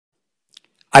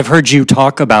I've heard you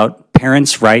talk about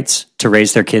parents' rights to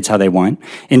raise their kids how they want.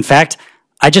 In fact,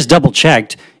 I just double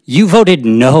checked. You voted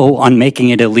no on making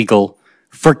it illegal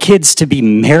for kids to be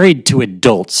married to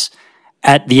adults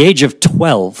at the age of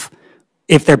 12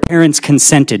 if their parents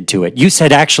consented to it. You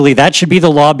said actually that should be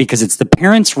the law because it's the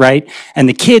parents' right and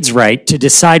the kids' right to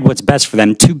decide what's best for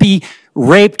them to be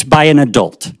raped by an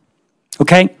adult.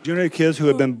 Okay? Do you know any kids who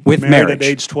have been With married marriage. at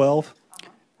age 12?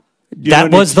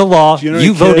 That was the law. Do you know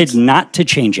You any voted kids- not to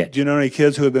change it. Do you know any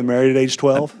kids who have been married at age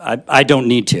 12? I don't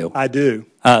need to. I do.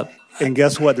 And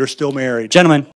guess what? They're still married. Gentlemen.